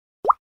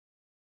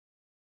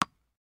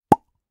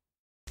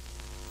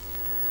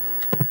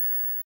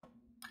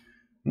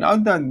Now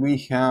that we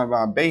have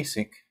a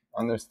basic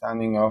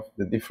understanding of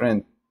the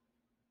different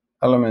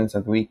elements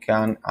that we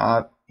can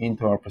add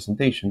into our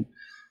presentation,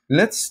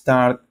 let's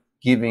start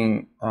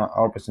giving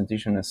our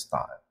presentation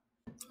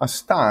a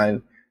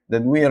style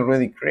that we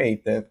already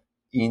created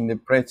in the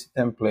Prezi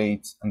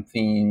templates and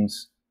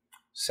themes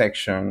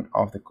section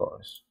of the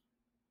course.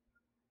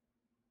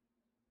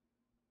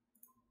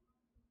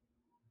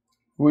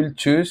 We'll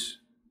choose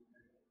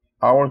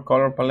our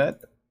color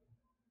palette,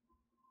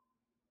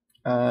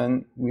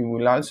 and we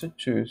will also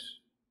choose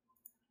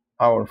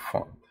our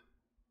font.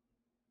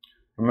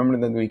 Remember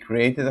that we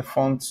created a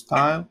font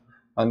style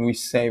and we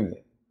saved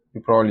it.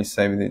 You probably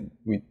saved it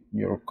with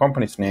your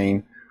company's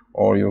name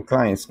or your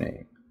client's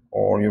name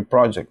or your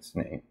project's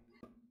name.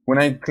 When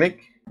I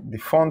click, the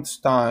font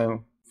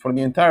style for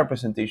the entire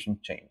presentation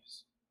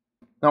changes.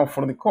 Now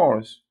for the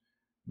course,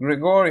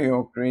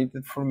 Gregorio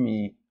created for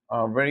me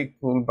a very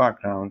cool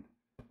background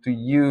to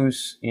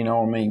use in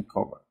our main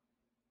cover.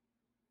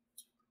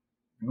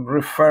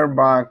 Refer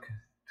back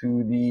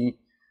to the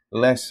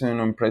lesson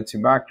on Prezi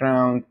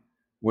background,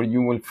 where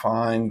you will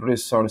find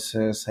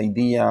resources,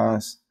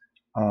 ideas,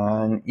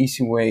 and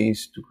easy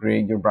ways to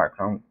create your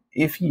background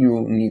if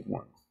you need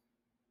one.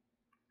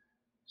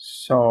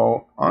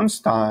 So on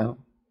style,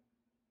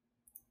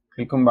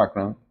 click on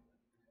background,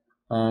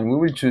 and we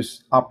will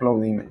choose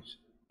upload image.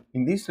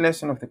 In this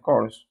lesson of the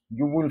course,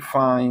 you will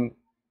find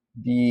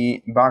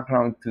the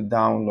background to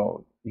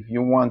download if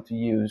you want to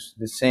use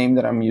the same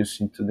that I'm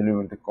using to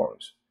deliver the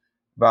course.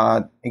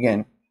 But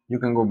again, you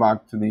can go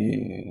back to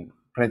the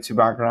Prezi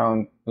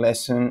background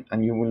lesson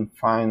and you will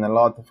find a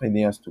lot of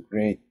ideas to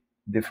create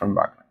different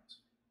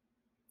backgrounds.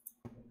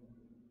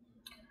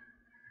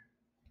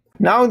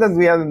 Now that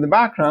we added the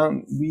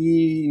background,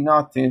 we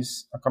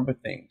notice a couple of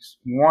things.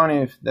 One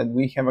is that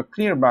we have a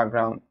clear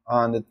background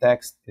and the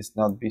text is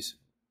not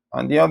visible.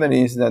 And the other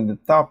is that the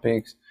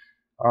topics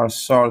are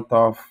sort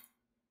of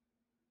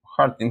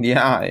hard in the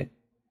eye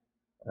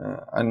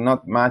and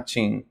not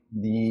matching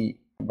the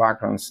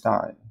background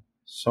style.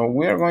 So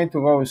we are going to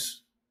go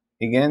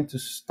again to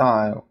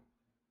style,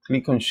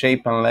 click on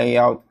shape and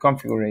layout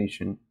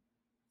configuration,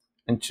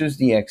 and choose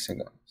the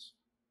hexagons.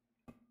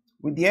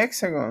 With the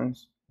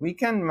hexagons, we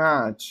can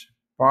match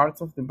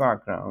parts of the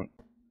background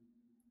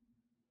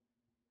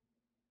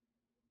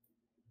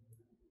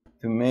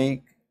to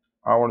make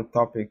our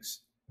topics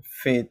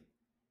fit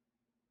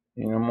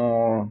in a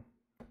more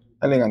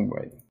elegant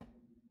way.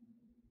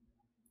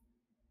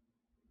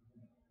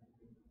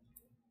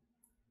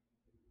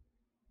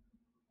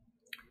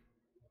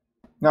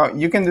 Now,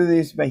 you can do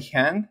this by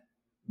hand,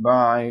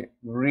 by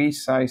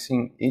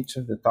resizing each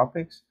of the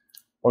topics,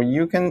 or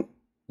you can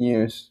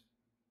use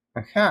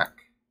a hack.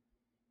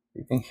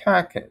 You can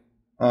hack it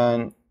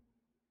and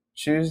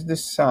choose the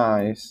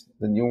size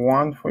that you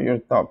want for your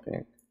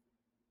topic.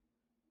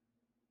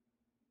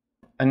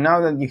 And now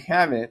that you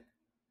have it,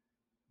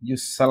 you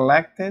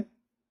select it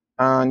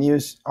and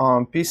use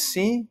on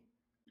PC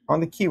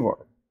on the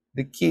keyboard.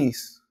 The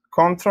keys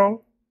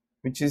Control,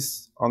 which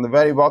is on the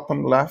very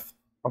bottom left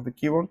of the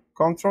keyboard,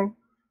 Control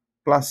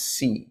plus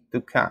C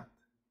to cut.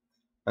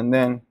 And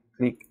then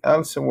click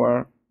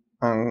elsewhere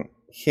and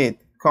hit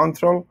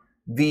Control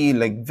V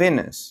like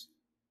Venus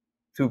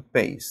to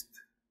paste.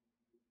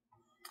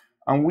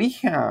 And we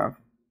have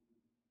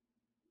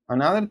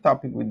another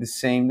topic with the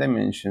same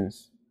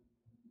dimensions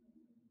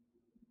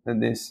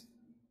that is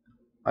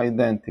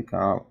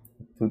identical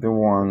to the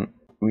one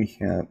we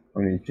had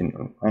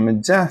original. I'm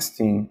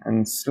adjusting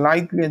and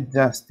slightly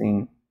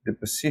adjusting the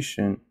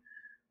position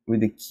with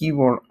the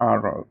keyboard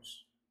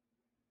arrows.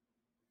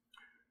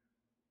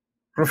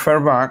 Refer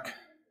back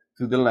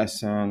to the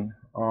lesson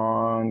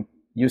on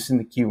using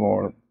the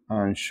keyboard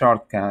and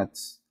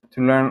shortcuts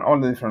to learn all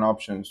the different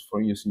options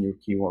for using your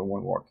keyboard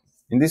when working.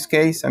 In this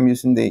case, I'm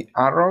using the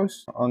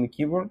arrows on the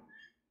keyboard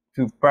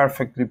to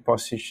perfectly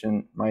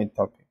position my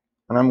topic.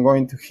 And I'm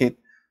going to hit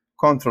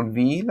Ctrl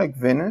V like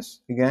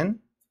Venus again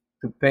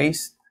to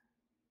paste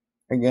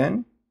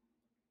again.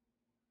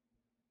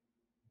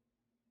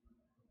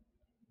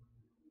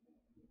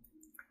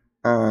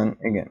 And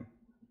again.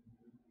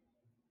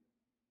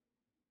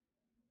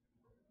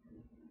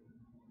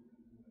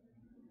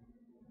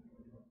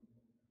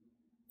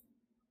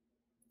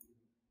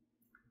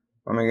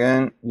 I'm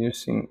again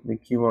using the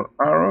keyboard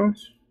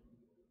arrows.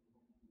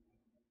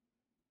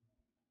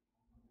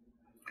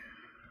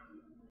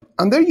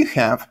 And there you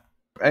have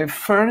a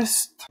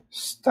first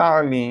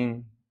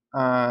styling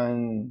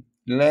and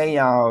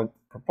layout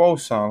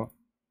proposal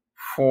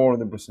for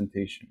the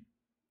presentation.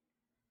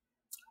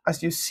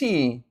 As you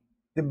see,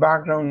 the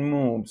background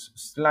moves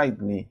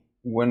slightly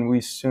when we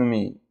zoom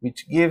in,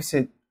 which gives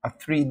it a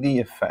 3D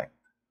effect.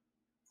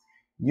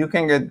 You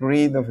can get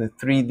rid of the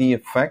 3D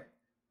effect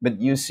by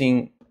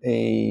using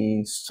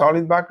a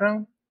solid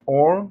background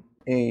or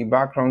a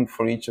background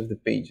for each of the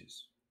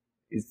pages.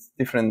 It's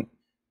different.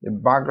 The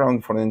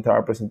background for the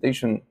entire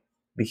presentation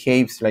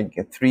behaves like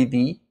a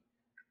 3D,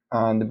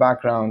 and the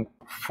background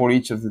for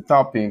each of the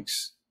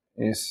topics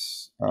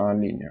is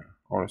linear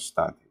or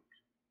static.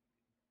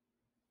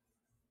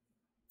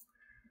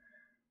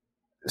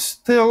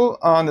 Still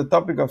on the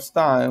topic of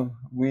style,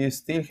 we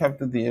still have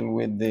to deal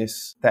with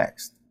this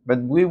text,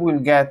 but we will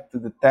get to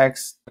the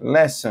text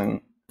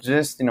lesson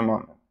just in a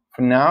moment.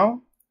 For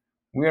now,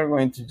 we are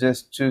going to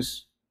just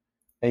choose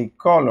a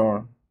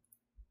color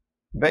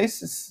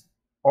based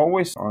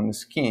always on the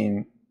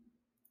scheme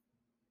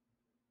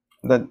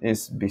that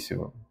is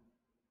visible.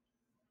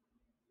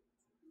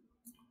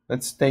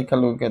 Let's take a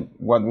look at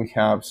what we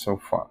have so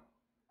far.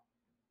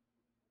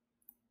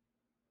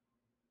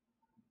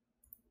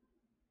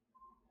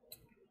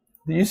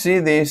 Do you see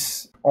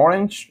these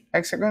orange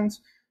hexagons?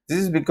 This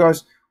is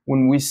because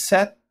when we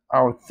set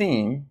our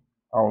theme,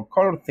 our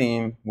color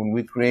theme, when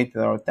we created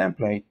our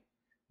template,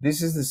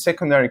 this is the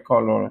secondary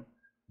color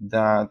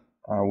that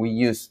we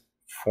use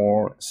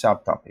for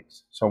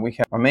subtopics. So we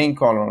have a main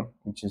color,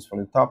 which is for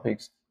the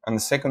topics, and a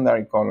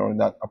secondary color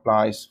that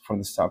applies for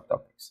the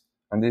subtopics.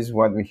 And this is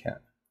what we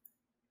have.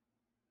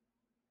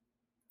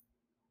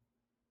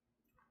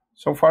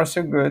 So far,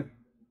 so good.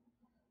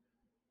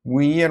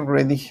 We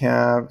already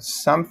have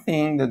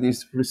something that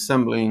is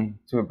resembling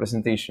to a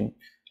presentation,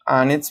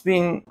 and it's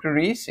been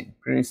pretty easy,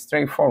 pretty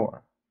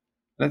straightforward.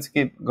 Let's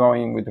keep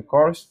going with the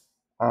course,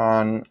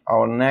 and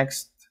our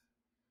next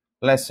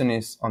lesson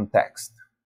is on text.